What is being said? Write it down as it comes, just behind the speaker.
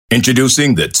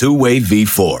Introducing the Two-Way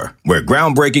V4, where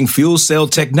groundbreaking fuel cell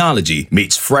technology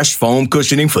meets fresh foam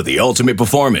cushioning for the ultimate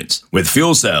performance. With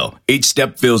Fuel Cell, each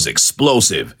step feels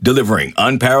explosive, delivering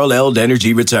unparalleled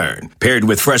energy return. Paired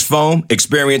with fresh foam,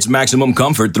 experience maximum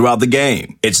comfort throughout the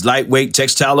game. Its lightweight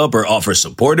textile upper offers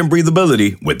support and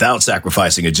breathability without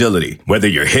sacrificing agility. Whether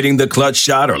you're hitting the clutch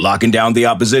shot or locking down the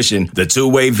opposition, the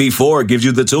Two-Way V4 gives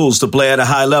you the tools to play at a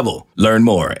high level. Learn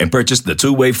more and purchase the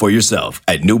Two-Way for yourself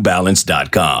at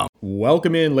newbalance.com.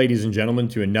 Welcome in, ladies and gentlemen,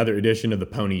 to another edition of the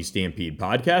Pony Stampede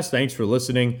podcast. Thanks for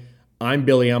listening. I'm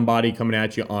Billy Embody coming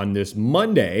at you on this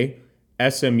Monday.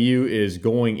 SMU is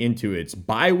going into its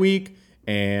bye week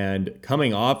and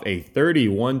coming off a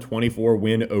 31-24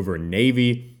 win over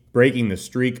Navy, breaking the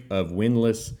streak of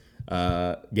winless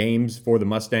games for the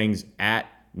Mustangs at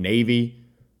Navy.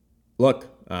 Look,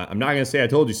 I'm not going to say I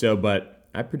told you so, but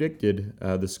I predicted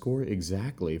the score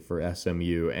exactly for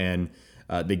SMU, and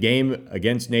the game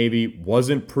against Navy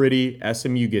wasn't pretty.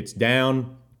 SMU gets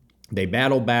down. They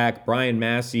battle back. Brian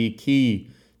Massey, key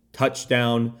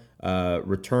touchdown,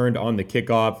 returned on the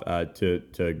kickoff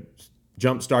to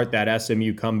jumpstart that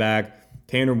SMU comeback.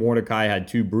 Tanner Mordecai had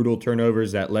two brutal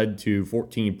turnovers that led to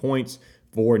 14 points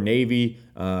for Navy,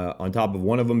 on top of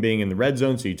one of them being in the red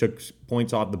zone, so he took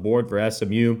points off the board for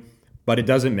SMU. But it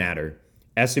doesn't matter.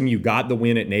 SMU got the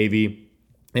win at Navy,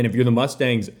 and if you're the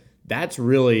Mustangs, that's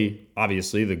really,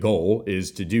 obviously, the goal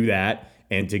is to do that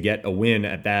and to get a win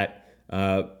at that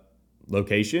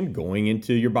location going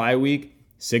into your bye week.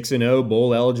 6-0,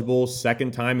 bowl eligible,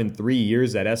 second time in 3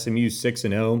 years that SMU's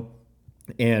 6-0.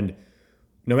 And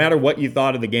no matter what you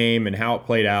thought of the game and how it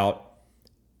played out,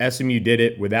 SMU did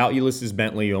it without Ulysses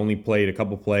Bentley, who only played a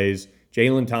couple plays.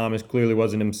 Jalen Thomas clearly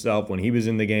wasn't himself when he was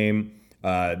in the game.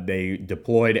 They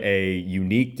deployed a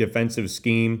unique defensive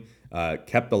scheme.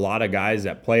 Kept a lot of guys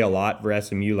that play a lot for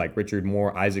SMU, like Richard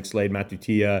Moore, Isaac Slade,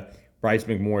 Matutia, Bryce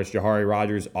McMorris, Jahari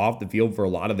Rogers, off the field for a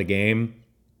lot of the game.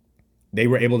 They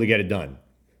were able to get it done.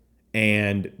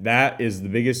 And that is the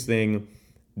biggest thing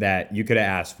that you could have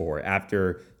asked for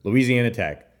after Louisiana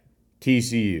Tech,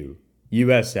 TCU,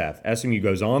 USF. SMU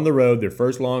goes on the road, their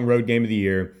first long road game of the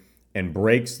year, and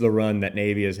breaks the run that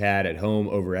Navy has had at home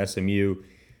over SMU.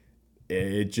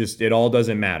 It all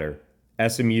doesn't matter.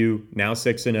 SMU now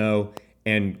 6-0,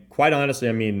 and quite honestly,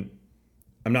 I mean,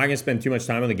 I'm not going to spend too much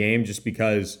time on the game just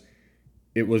because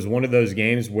it was one of those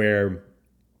games where,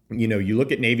 you know, you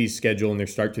look at Navy's schedule and their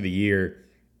start to the year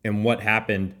and what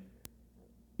happened,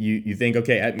 you think,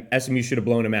 okay, SMU should have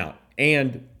blown them out.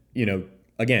 And, you know,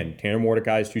 again, Tanner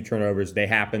Mordecai's two turnovers, they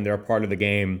happened, they're a part of the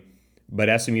game, but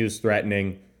SMU is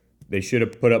threatening. They should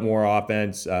have put up more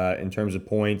offense in terms of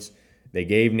points. They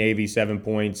gave Navy 7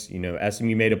 points. You know,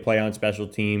 SMU made a play on special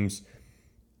teams.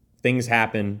 Things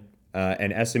happen,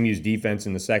 and SMU's defense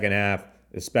in the second half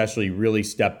especially really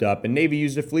stepped up. And Navy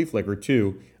used a flea flicker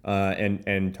too,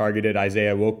 and targeted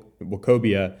Isaiah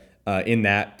Wokobia in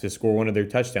that to score one of their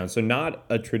touchdowns. So not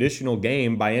a traditional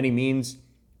game by any means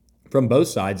from both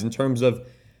sides in terms of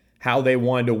how they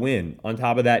wanted to win. On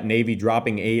top of that, Navy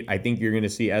dropping 8. I think you're going to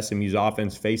see SMU's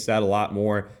offense face that a lot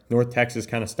more. North Texas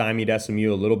kind of stymied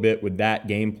SMU a little bit with that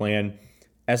game plan.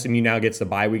 SMU now gets the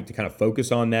bye week to kind of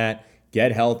focus on that,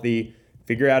 get healthy,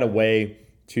 figure out a way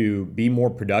to be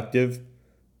more productive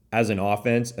as an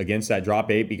offense against that drop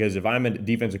 8, because if I'm a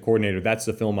defensive coordinator, that's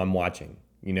the film I'm watching.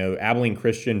 You know, Abilene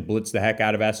Christian blitzed the heck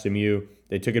out of SMU.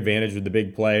 They took advantage of the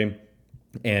big play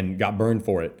and got burned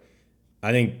for it.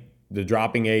 I think the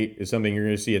dropping 8 is something you're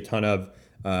going to see a ton of.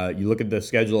 You look at the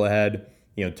schedule ahead,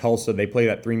 you know, Tulsa, they play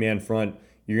that 3-man front.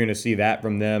 You're going to see that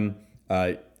from them.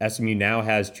 SMU now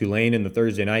has Tulane in the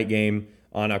Thursday night game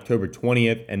on October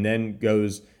 20th and then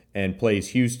goes and plays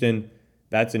Houston.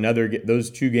 That's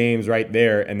those two games right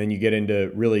there. And then you get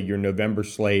into really your November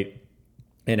slate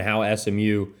and how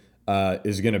SMU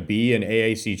is going to be an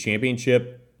AAC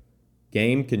championship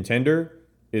game contender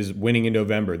is winning in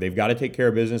November. They've got to take care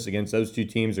of business against those two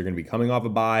teams. They're going to be coming off a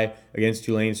bye against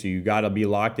Tulane, so you got to be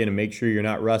locked in and make sure you're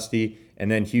not rusty. And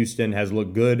then Houston has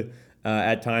looked good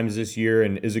at times this year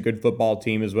and is a good football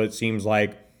team is what it seems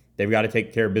like. They've got to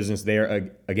take care of business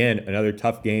there. Again, another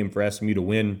tough game for SMU to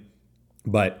win,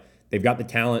 but they've got the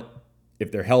talent.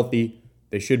 If they're healthy,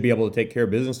 they should be able to take care of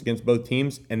business against both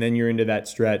teams. And then you're into that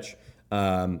stretch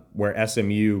where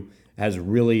SMU has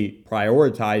really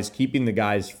prioritized keeping the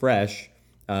guys fresh.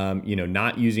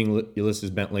 Not using Ulysses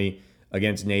Bentley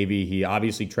against Navy. He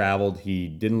obviously traveled. He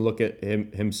didn't look at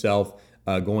himself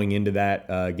going into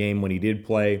that game when he did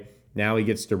play. Now he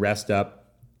gets to rest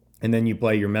up. And then you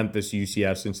play your Memphis,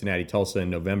 UCF, Cincinnati, Tulsa in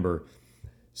November.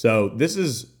 So this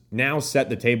is now set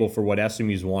the table for what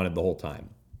SMU's wanted the whole time.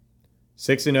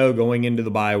 6-0 going into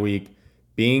the bye week.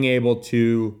 being able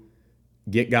to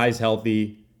get guys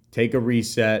healthy, take a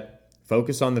reset,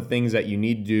 focus on the things that you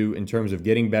need to do in terms of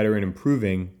getting better and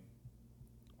improving.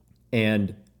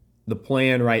 And the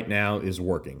plan right now is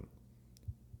working.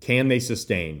 Can they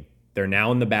sustain? They're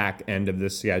now in the back end of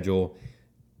this schedule.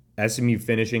 SMU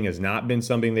finishing has not been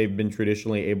something they've been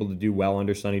traditionally able to do well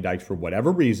under Sonny Dykes for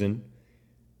whatever reason.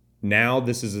 Now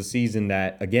this is a season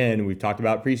that, again, we've talked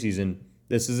about preseason,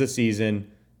 this is a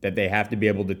season that they have to be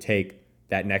able to take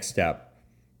that next step.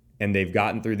 And they've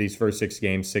gotten through these first 6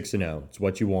 games 6-0. It's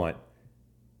what you want.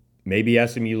 Maybe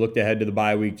SMU looked ahead to the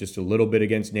bye week just a little bit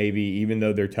against Navy, even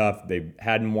though they're tough. They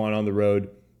hadn't won on the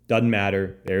road. Doesn't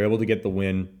matter. They were able to get the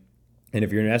win. And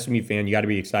if you're an SMU fan, you got to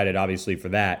be excited, obviously, for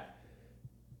that.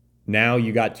 Now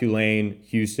you got Tulane,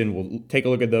 Houston. We'll take a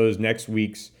look at those next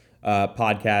week's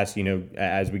podcast,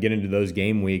 as we get into those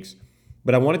game weeks.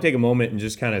 But I want to take a moment and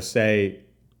just kind of say,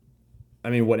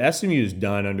 what SMU has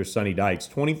done under Sonny Dykes,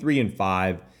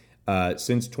 23-5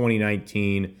 since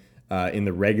 2019 in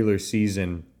the regular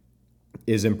season,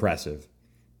 is impressive.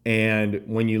 And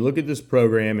when you look at this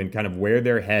program and kind of where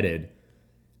they're headed,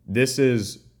 this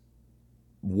is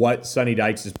what Sonny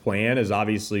Dykes' plan has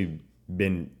obviously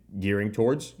been gearing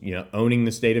towards, owning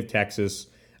the state of Texas.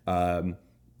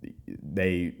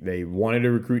 They wanted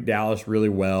to recruit Dallas really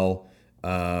well.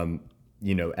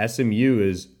 SMU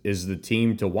is the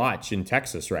team to watch in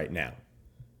Texas right now.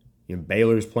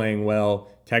 Baylor's playing well.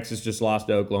 Texas just lost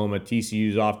to Oklahoma.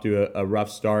 TCU's off to a rough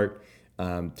start.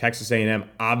 Texas A&M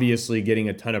obviously getting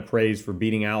a ton of praise for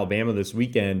beating Alabama this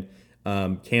weekend.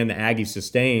 Can the Aggies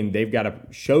sustain? They've got to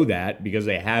show that because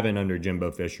they haven't under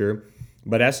Jimbo Fisher.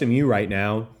 But SMU right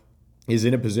now is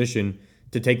in a position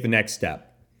to take the next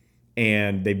step.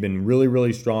 And they've been really,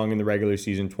 really strong in the regular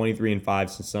season,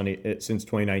 23-5 since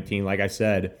 2019, like I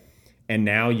said. And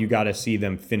now you got to see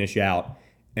them finish out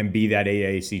and be that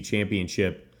AAC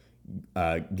championship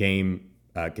game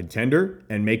contender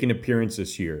and make an appearance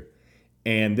this year.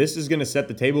 And this is going to set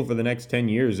the table for the next 10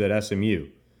 years at SMU.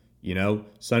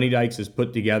 Sonny Dykes has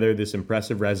put together this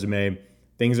impressive resume.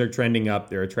 Things are trending up.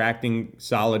 They're attracting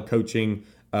solid coaching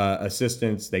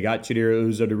assistants. They got Chidera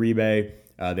Uzodiribe.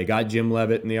 They got Jim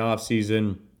Leavitt in the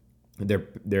offseason.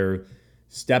 They're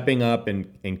stepping up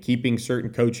and keeping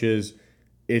certain coaches.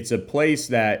 It's a place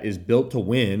that is built to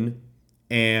win.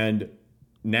 And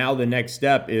now the next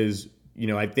step is,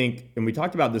 I think, and we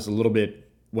talked about this a little bit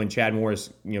when Chad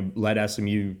Morris, led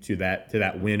SMU to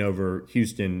that win over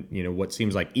Houston, what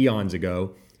seems like eons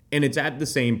ago. And it's at the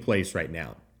same place right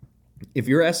now. If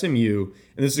you're SMU,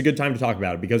 and this is a good time to talk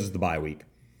about it because it's the bye week,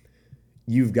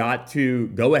 you've got to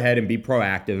go ahead and be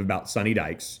proactive about Sonny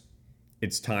Dykes.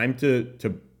 It's time to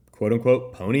quote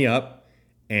unquote pony up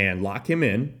and lock him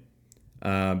in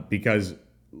because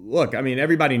look,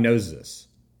 everybody knows this.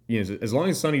 As long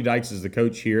as Sonny Dykes is the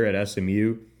coach here at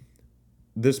SMU,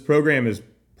 this program is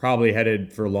probably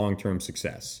headed for long-term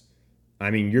success.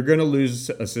 You're going to lose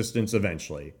assistants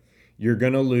eventually. You're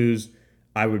going to lose,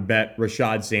 I would bet,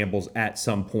 Rashad Samples at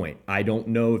some point. I don't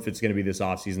know if it's going to be this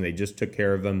offseason. They just took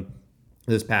care of him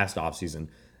this past offseason.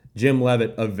 Jim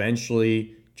Leavitt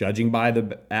eventually, judging by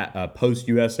the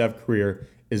post-USF career,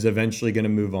 is eventually going to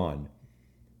move on.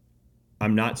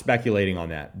 I'm not speculating on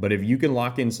that. But if you can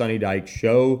lock in Sonny Dykes,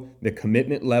 show the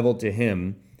commitment level to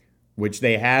him, which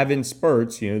they have in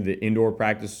spurts, the indoor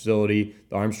practice facility,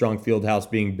 the Armstrong Fieldhouse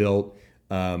being built.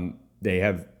 They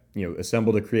have,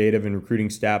 assembled a creative and recruiting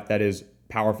staff that is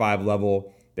Power 5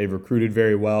 level. They've recruited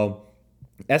very well.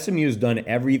 SMU has done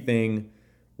everything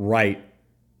right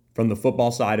from the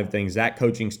football side of things, that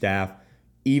coaching staff,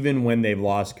 even when they've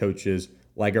lost coaches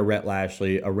like a Rhett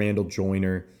Lashley, a Randall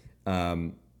Joyner,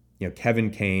 Kevin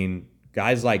Kane,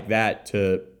 guys like that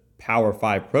to Power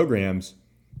 5 programs.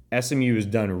 SMU has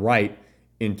done right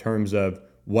in terms of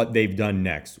what they've done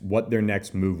next, what their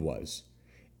next move was.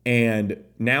 And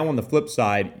now on the flip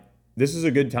side, this is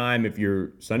a good time if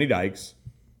you're Sonny Dykes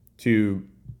to,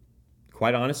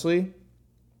 quite honestly,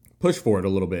 push for it a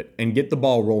little bit and get the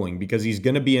ball rolling because he's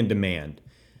going to be in demand.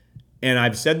 And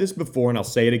I've said this before and I'll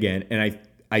say it again, and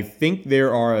I think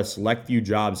there are a select few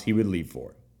jobs he would leave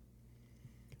for.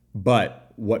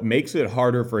 But what makes it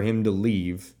harder for him to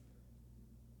leave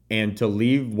and to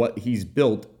leave what he's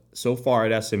built so far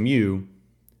at SMU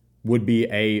would be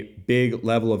a big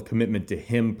level of commitment to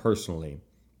him personally.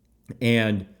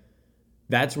 And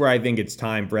that's where I think it's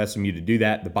time for SMU to do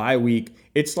that. The bye week,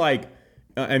 it's like,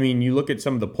 you look at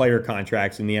some of the player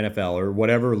contracts in the NFL or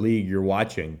whatever league you're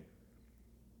watching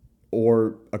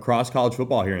or across college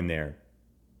football here and there.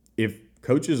 If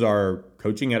coaches are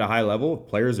coaching at a high level, if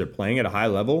players are playing at a high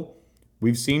level,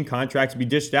 we've seen contracts be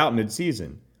dished out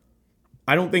midseason.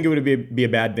 I don't think it would be a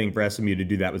bad thing for SMU to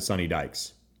do that with Sonny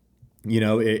Dykes.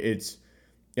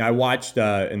 I watched,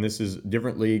 and this is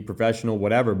different league, professional,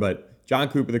 whatever, but John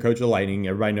Cooper, the coach of the Lightning,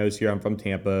 everybody knows here I'm from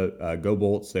Tampa. Go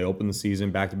Bolts. They opened the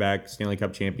season back-to-back Stanley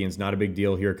Cup champions. Not a big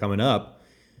deal here coming up.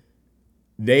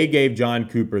 They gave John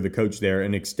Cooper, the coach there,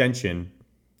 an extension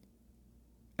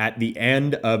at the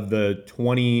end of the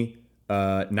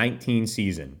 2019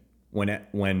 season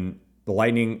when the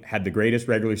Lightning had the greatest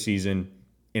regular season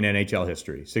in NHL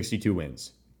history, 62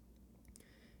 wins.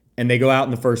 And they go out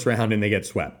in the first round and they get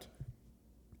swept.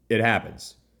 It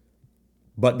happens.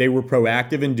 But they were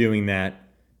proactive in doing that.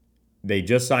 They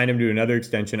just signed him to another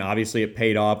extension. Obviously, it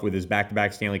paid off with his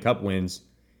back-to-back Stanley Cup wins.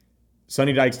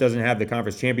 Sonny Dykes doesn't have the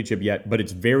conference championship yet, but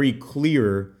it's very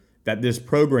clear that this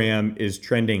program is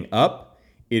trending up.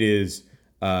 It is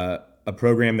a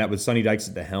program that with Sonny Dykes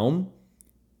at the helm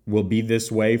will be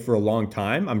this way for a long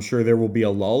time. I'm sure there will be a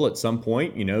lull at some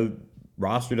point.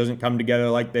 Roster doesn't come together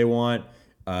like they want.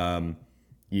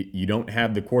 You don't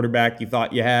have the quarterback you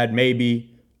thought you had, maybe.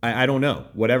 I don't know.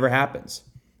 Whatever happens.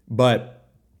 But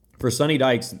for Sonny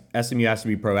Dykes, SMU has to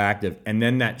be proactive, and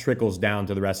then that trickles down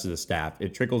to the rest of the staff.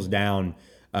 It trickles down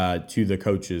to the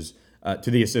coaches,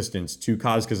 to the assistants, to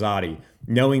Kaz Kazadi,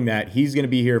 knowing that he's going to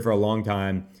be here for a long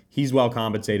time. He's well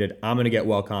compensated. I'm going to get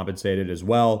well compensated as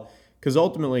well, because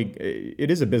ultimately it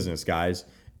is a business, guys.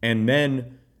 And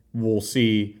then we'll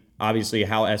see, obviously,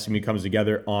 how SMU comes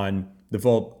together on the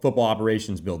football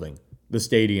operations building, the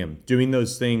stadium, doing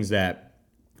those things that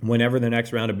whenever the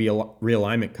next round of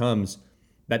realignment comes,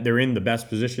 that they're in the best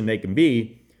position they can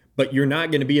be. But you're not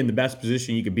going to be in the best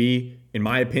position you could be, in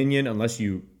my opinion, unless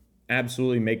you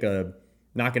absolutely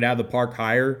knock it out of the park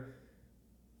hire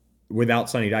without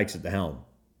Sonny Dykes at the helm.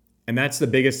 And that's the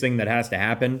biggest thing that has to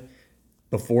happen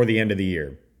before the end of the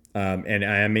year. And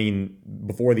I mean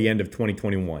before the end of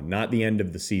 2021, not the end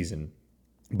of the season.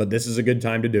 But this is a good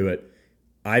time to do it.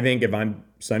 I think if I'm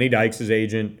Sonny Dykes'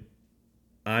 agent,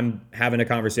 I'm having a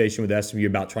conversation with SMU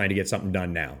about trying to get something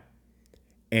done now.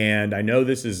 And I know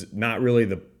this is not really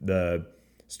the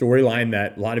storyline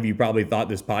that a lot of you probably thought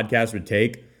this podcast would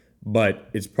take, but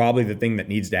it's probably the thing that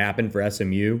needs to happen for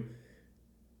SMU.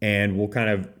 And we'll kind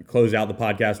of close out the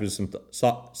podcast with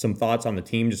some thoughts on the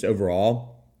team just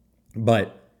overall.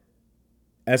 But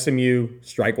SMU,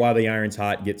 strike while the iron's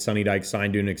hot, get Sonny Dykes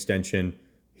signed to an extension.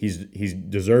 He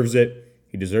deserves it.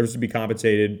 He deserves to be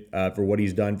compensated for what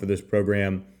he's done for this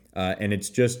program. And it's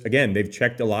just, again, they've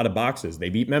checked a lot of boxes. They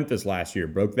beat Memphis last year,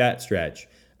 broke that stretch.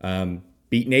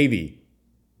 Beat Navy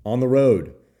on the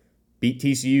road. Beat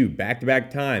TCU back-to-back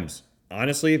times.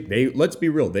 Honestly, let's be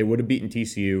real, they would have beaten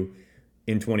TCU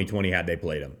in 2020 had they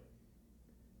played them.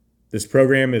 This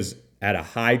program is at a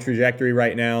high trajectory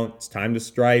right now. It's time to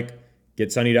strike,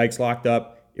 get Sonny Dykes locked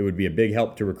up. It would be a big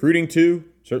help to recruiting too.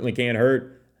 Certainly can't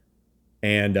hurt.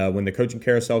 And when the coaching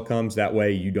carousel comes, that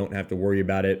way you don't have to worry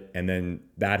about it. And then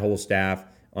that whole staff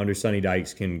under Sonny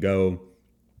Dykes can go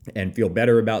and feel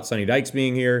better about Sonny Dykes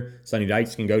being here. Sonny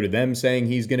Dykes can go to them saying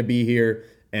he's going to be here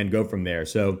and go from there.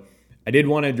 So I did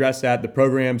want to address that. The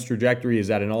program's trajectory is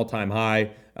at an all-time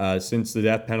high since the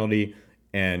death penalty,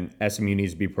 and SMU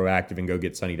needs to be proactive and go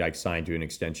get Sonny Dykes signed to an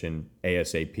extension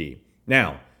ASAP.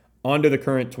 Now, on to the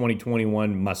current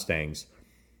 2021 Mustangs.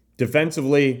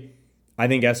 Defensively, I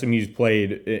think SMU's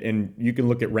played, and you can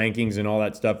look at rankings and all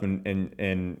that stuff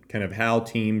and kind of how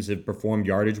teams have performed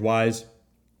yardage-wise.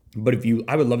 But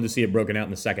I would love to see it broken out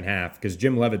in the second half, because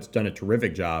Jim Leavitt's done a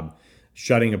terrific job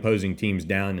shutting opposing teams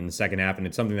down in the second half, and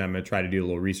it's something that I'm going to try to do a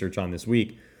little research on this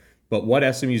week. But what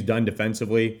SMU's done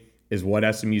defensively is what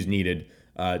SMU's needed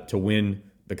to win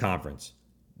the conference.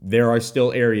 There are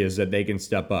still areas that they can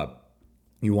step up.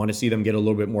 You want to see them get a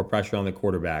little bit more pressure on the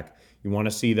quarterback. You want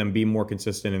to see them be more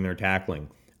consistent in their tackling.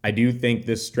 I do think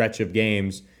this stretch of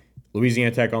games,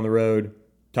 Louisiana Tech on the road,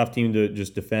 tough team to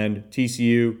just defend.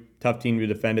 TCU, tough team to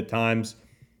defend at times.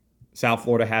 South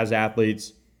Florida has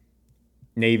athletes.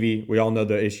 Navy, we all know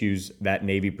the issues that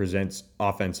Navy presents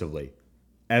offensively.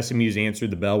 SMU's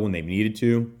answered the bell when they've needed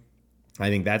to. I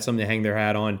think that's something to hang their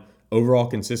hat on. Overall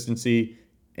consistency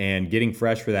and getting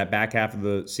fresh for that back half of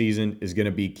the season is going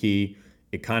to be key.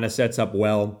 It kind of sets up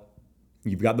well.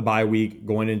 You've got the bye week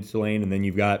going into Tulane, and then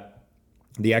you've got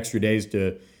the extra days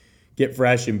to get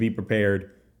fresh and be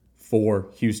prepared for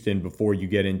Houston before you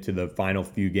get into the final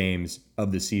few games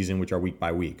of the season, which are week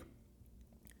by week.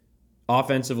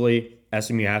 Offensively,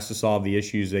 SMU has to solve the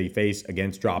issues they face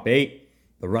against Drop 8.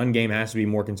 The run game has to be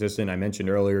more consistent. I mentioned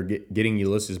earlier, getting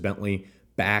Ulysses Bentley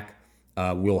back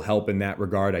will help in that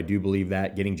regard. I do believe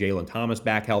that. Getting Jalen Thomas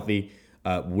back healthy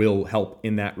will help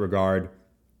in that regard.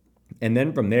 And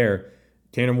then from there,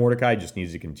 Tanner Mordecai just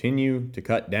needs to continue to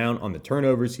cut down on the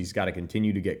turnovers. He's got to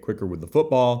continue to get quicker with the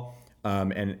football.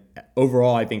 And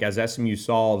overall, I think as SMU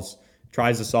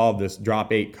tries to solve this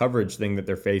drop 8 coverage thing that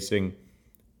they're facing,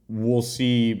 we'll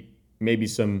see maybe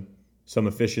some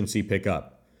efficiency pick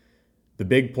up. The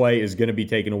big play is going to be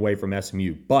taken away from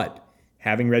SMU, but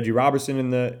having Reggie Robertson in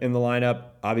the lineup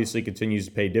obviously continues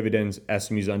to pay dividends.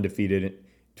 SMU's undefeated in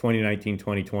 2019,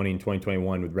 2020, and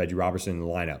 2021 with Reggie Robertson in the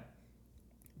lineup.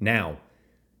 Now,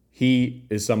 he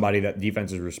is somebody that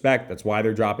defenses respect. That's why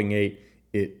they're dropping 8.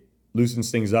 It loosens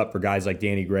things up for guys like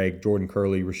Danny Gregg, Jordan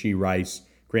Curley, Rashee Rice,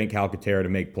 Grant Calcaterra to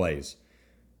make plays.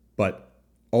 But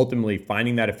ultimately,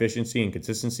 finding that efficiency and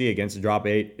consistency against the drop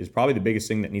 8 is probably the biggest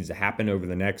thing that needs to happen over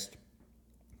the next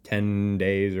 10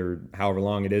 days or however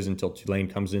long it is until Tulane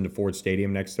comes into Ford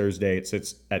Stadium next Thursday at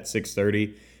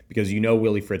 6:30, because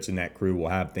Willie Fritz and that crew will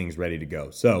have things ready to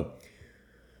go. So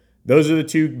those are the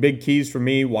two big keys for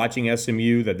me watching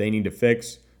SMU that they need to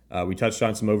fix. We touched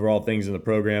on some overall things in the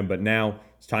program, but now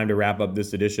it's time to wrap up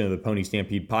this edition of the Pony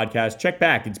Stampede podcast. Check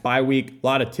back. It's bye week. A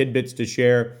lot of tidbits to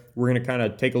share. We're going to kind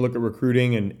of take a look at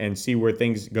recruiting and see where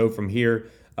things go from here.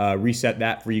 Reset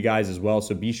that for you guys as well.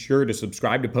 So be sure to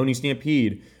subscribe to Pony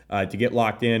Stampede to get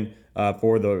locked in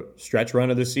for the stretch run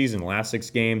of the season. Last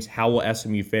 6 games, how will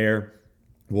SMU fare?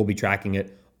 We'll be tracking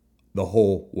it the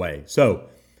whole way. So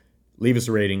leave us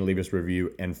a rating, leave us a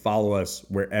review, and follow us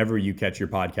wherever you catch your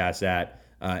podcasts at,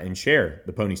 and share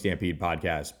the Pony Stampede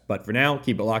podcast. But for now,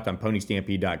 keep it locked on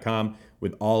ponystampede.com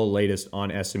with all the latest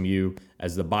on SMU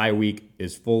as the bye week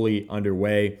is fully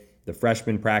underway. The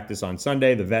freshmen practice on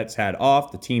Sunday. The vets had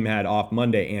off. The team had off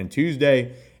Monday and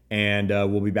Tuesday. And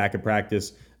we'll be back at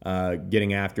practice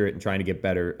getting after it and trying to get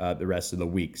better the rest of the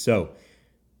week. So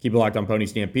keep it locked on Pony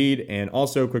Stampede. And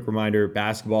also, quick reminder,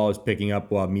 basketball is picking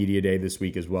up. We'll have Media Day this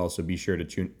week as well. So be sure to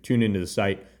tune into the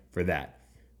site for that.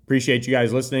 Appreciate you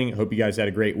guys listening. Hope you guys had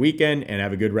a great weekend and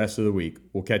have a good rest of the week.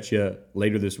 We'll catch you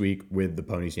later this week with the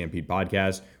Pony Stampede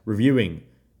podcast, reviewing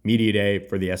Media Day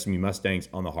for the SMU Mustangs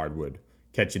on the hardwood.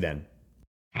 Catch you then.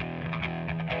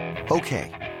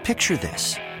 Okay, picture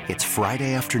this. It's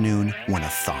Friday afternoon when a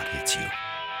thought hits you.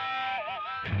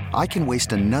 I can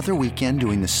waste another weekend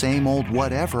doing the same old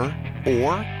whatever,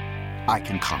 or I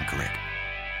can conquer it.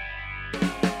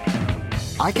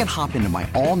 I can hop into my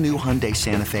all-new Hyundai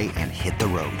Santa Fe and hit the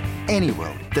road. Any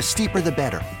road. The steeper, the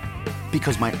better.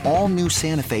 Because my all-new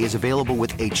Santa Fe is available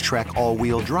with H-Track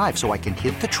all-wheel drive, so I can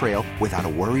hit the trail without a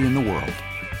worry in the world.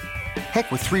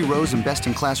 Heck, with 3 rows and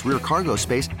best-in-class rear cargo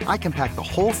space, I can pack the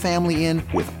whole family in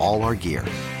with all our gear.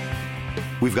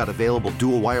 We've got available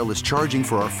dual wireless charging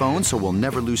for our phones, so we'll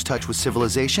never lose touch with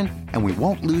civilization, and we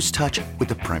won't lose touch with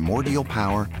the primordial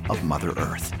power of Mother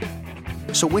Earth.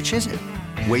 So which is it?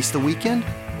 Waste the weekend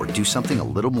or do something a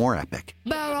little more epic?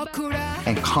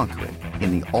 And conquer it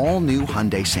in the all-new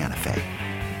Hyundai Santa Fe.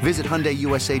 Visit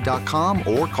HyundaiUSA.com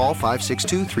or call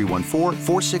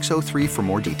 562-314-4603 for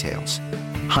more details.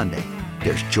 Hyundai,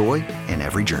 there's joy in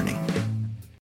every journey.